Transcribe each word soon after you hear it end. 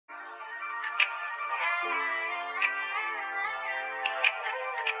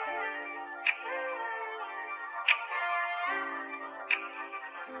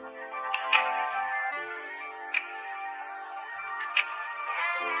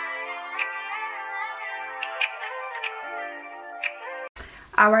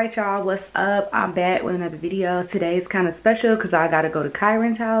Alright y'all, what's up? I'm back with another video. Today is kind of special because I gotta go to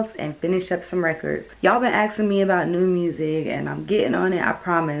Kyron's house and finish up some records. Y'all been asking me about new music and I'm getting on it, I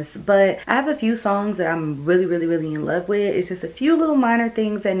promise. But I have a few songs that I'm really in love with. It's just a few little minor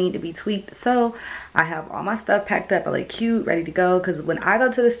things that need to be tweaked. So I have all my stuff packed up, I look cute, ready to go. Because when I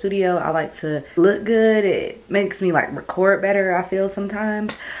go to the studio, I like to look good. It makes me like record better, I feel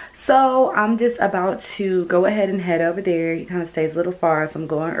sometimes. So I'm just about to go ahead and head over there. It kind of stays a little far, so I'm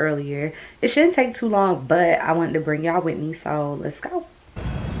going earlier. It shouldn't take too long, but I wanted to bring y'all with me, so let's go.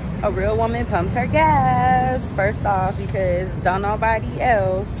 A real woman pumps her gas first off, because don't nobody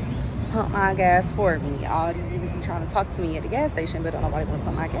else pump my gas for me. All these niggas be trying to talk to me at the gas station, but don't nobody want to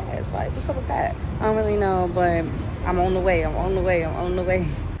pump my gas. Like, what's up with that? I don't really know, but I'm on the way. I'm on the way.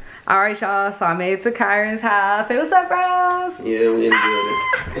 Alright y'all, so I made it to Kyron's house. Say what's up, bros? Yeah, we enjoyed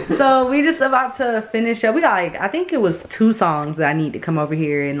it. So we just about to finish up. We got like, I think it was 2 songs that I need to come over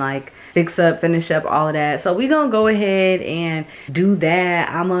here and like fix up, finish up, all of that. So we gonna go ahead and do that.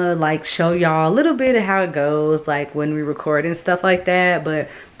 I'ma like show y'all a little bit of how it goes, like when we record and stuff like that. But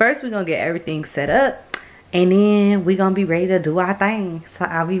first we gonna get everything set up and then we gonna be ready to do our thing. So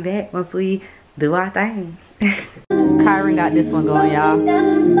I'll be back once we do our thing. Kyron got this one going, y'all.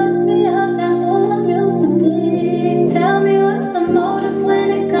 Tell me what's the motive when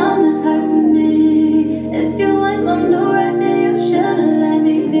it comes to hurting me. If you ain't gonna do right, then you should've let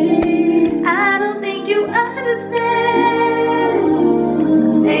me be. I don't think you understand.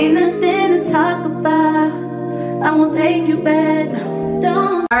 Ain't nothing to talk about. I won't take you back.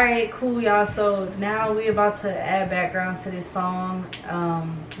 Don't. Alright, cool y'all. So now we about to add backgrounds to this song.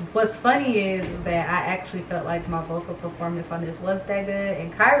 What's funny is that I actually felt like my vocal performance on this was that good,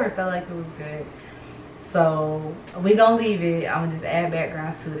 and Kyron felt like it was good. So we gonna leave it. I'm gonna just add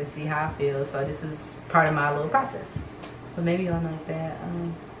backgrounds to it to see how I feel. So this is part of my little process. But maybe you'll like that.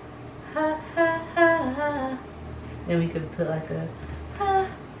 Ha ha ha ha. Then we could put like a ha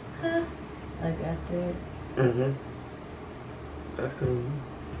ha like after. That's cool.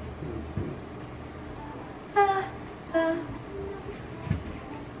 Ha ha.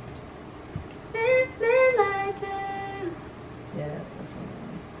 Like that. Yeah, that's one.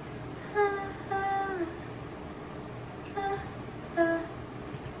 Ha ha. Ha ha.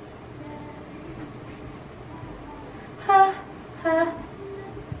 Ha ha.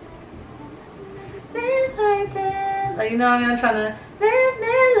 Live like that. Like, you know what I mean? I'm trying to live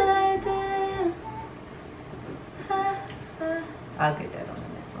like that. Ha ha. I'll get that on the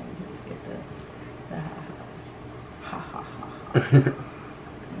next one. Let's get the ha ha ha. Ha ha ha.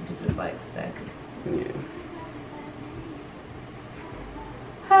 Just like stack it. Yeah.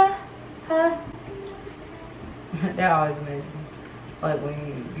 Ha ha. That always amazing. Like when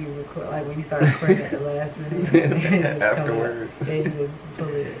you record, like when you start recording at the last minute. Afterwards. They just pull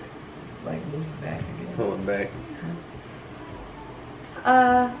it, like move it back again. Pull it back.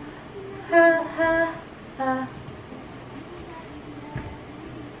 Ha ha ha.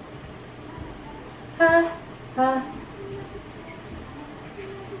 Ha ha.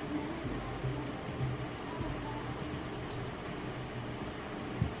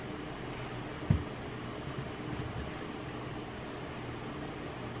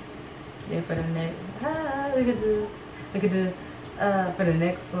 Yeah, for the next, we could do for the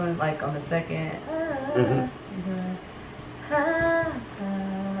next one, like on the second.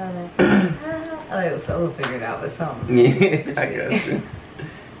 Like, so we'll figure it out with something. Yeah, I got you.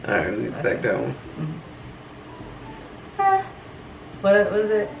 Alright, we can stack that one. What was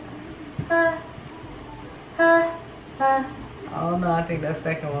it? Oh no, I think that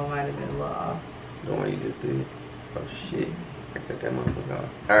second one might have been a little off. The one you just did. Oh shit. I cut that motherfucker off.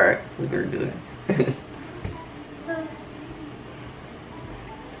 Alright, we can do it.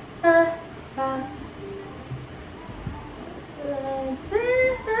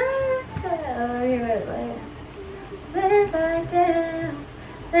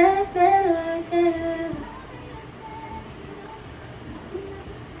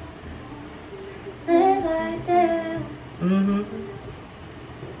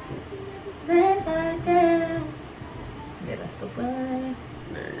 Yeah, that's the one.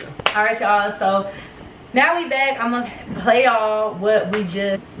 There you go. Alright y'all, so now we back. I'm gonna play y'all what we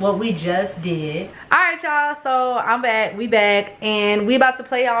just did. Alright y'all, so I'm back, we back, and we about to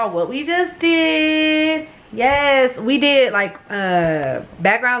play y'all what we just did. Yes, we did like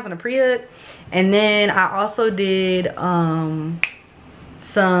backgrounds on the pre-hook, and then I also did some,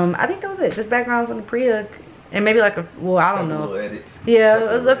 I think that was it, just backgrounds on the pre-hook, and maybe like a, well, I don't know. Edits.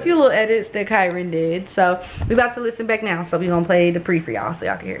 Yeah, it was a few little edits that Kyron did. So we about to listen back now, so we gonna play the pre for y'all so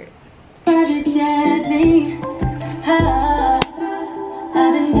y'all can hear it. I've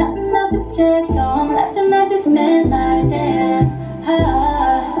been counting up the checks, so I'm laughing at this man like damn.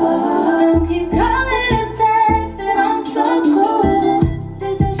 Don't keep calling and texting, I'm so cool.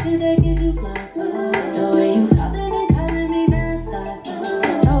 This that shit that gets you blocked. The way you calling me non-stop.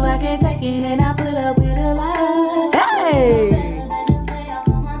 No, I can't take it and I put up with a lie. Hey!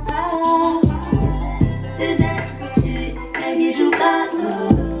 This that shit that gets you blocked.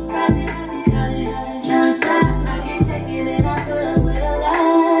 Non-stop, I can't take it and I put up with a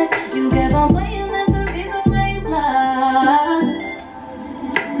lie. You kept on playing, that's the reason why you blocked.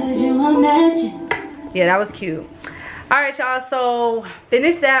 Yeah, that was cute. All right, y'all, so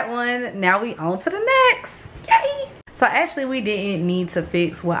finished that one. Now we on to the next. Yay! So actually we didn't need to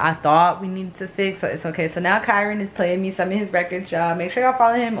fix what I thought we needed to fix, so it's okay. So now Kyron is playing me some of his records, y'all. Make sure y'all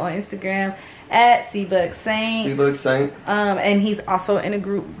follow him on Instagram at cbucksaint. cbucksaint. And he's also in a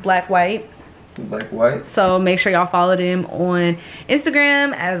group Black White. Black White. So make sure y'all follow them on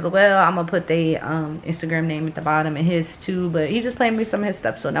Instagram as well. I'm gonna put the Instagram name at the bottom and his too, but he's just playing me some of his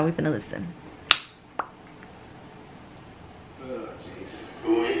stuff, so now we finna listen.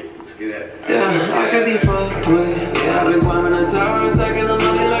 Yeah, I can be fucked with. Yeah, I've been climbing the towers, stacking the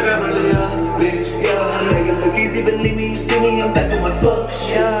money like I'm really young, bitch. Yeah, make it look easy, believe me, you see me, I'm back on my fuck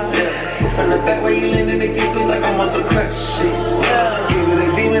shit. Yeah, from the back where you landing, it gets me like I'm on some crack shit. Yeah, give it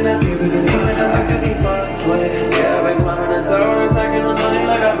a demon up, give it a demon up, I can be fucked with. Yeah, I've been climbing the towers, stacking the money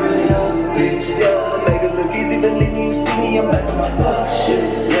like I'm really young, bitch. Yeah, make it look easy, believe me, you see me, I'm back on my fuck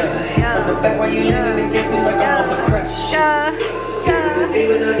shit. Yeah, from the back where you landing, it gets me like I'm on some crack shit.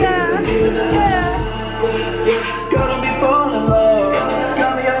 Gonna be falling in love.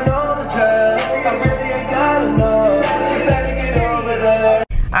 Got me on all the time. I really ain't gotta know. You better get over that.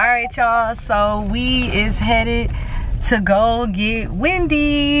 Alright, y'all, so we is headed to go get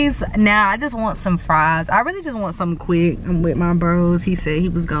Wendy's. Now I just want some fries. I really just want something quick. I'm with my bros. He said he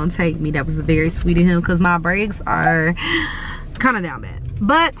was gonna take me. That was very sweet of him because my brakes are kind of down bad.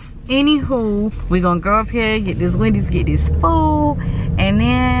 But anywho, we're gonna go up here, get this Wendy's, get this food, and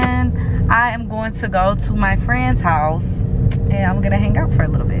then I am going to go to my friend's house and I'm gonna hang out for a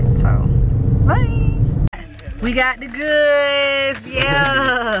little bit. So bye. We got the goods.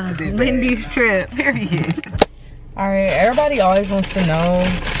 Yeah. Wendy's trip, period. Alright, everybody always wants to know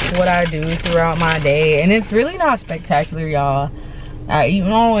what I do throughout my day, and it's really not spectacular, y'all. I eat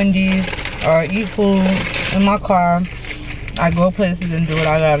my Wendy's or I eat food in my car. I go places and do what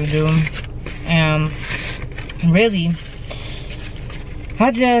I gotta do, and really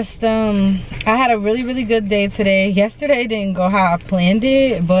I just I had a really good day today. Yesterday didn't go how I planned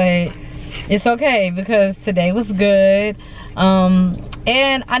it, but it's okay because today was good, and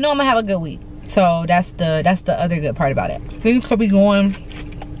I know I'm gonna have a good week, so that's the other good part about it. Things could be going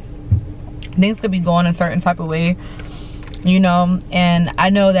a certain type of way, you know, and I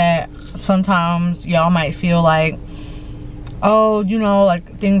know that sometimes y'all might feel like, oh, you know,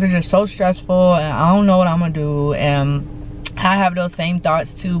 like things are just so stressful and I don't know what I'm gonna do, and I have those same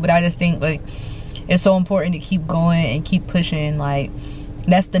thoughts too, but I just think like it's so important to keep going and keep pushing. Like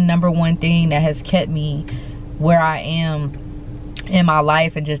that's the #1 thing that has kept me where I am in my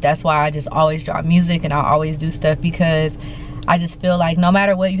life, and just that's why I just always drop music and I always do stuff, because I just feel like no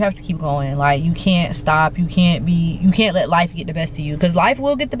matter what, you have to keep going. Like you can't stop, you can't let life get the best of you, because life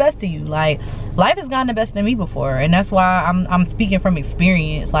will get the best of you. Like life has gotten the best of me before, and that's why I'm speaking from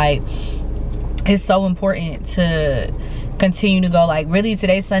experience. Like it's so important to continue to go. Like really,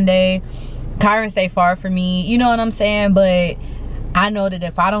 today's Sunday, Kyron stay far from me, you know what I'm saying, but I know that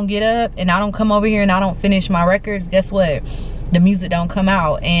if I don't get up and I don't come over here and I don't finish my records, guess what, the music don't come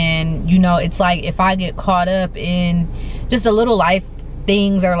out. And you know, it's like if I get caught up in just the little life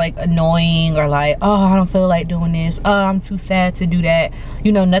things are like annoying, or like, oh, I don't feel like doing this, oh, I'm too sad to do that,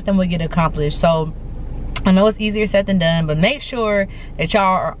 you know, nothing will get accomplished. So I know it's easier said than done, but make sure that y'all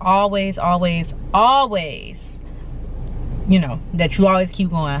are always, you know, that you always keep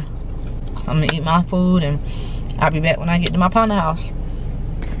going. I'm gonna eat my food and I'll be back when I get to my partner house.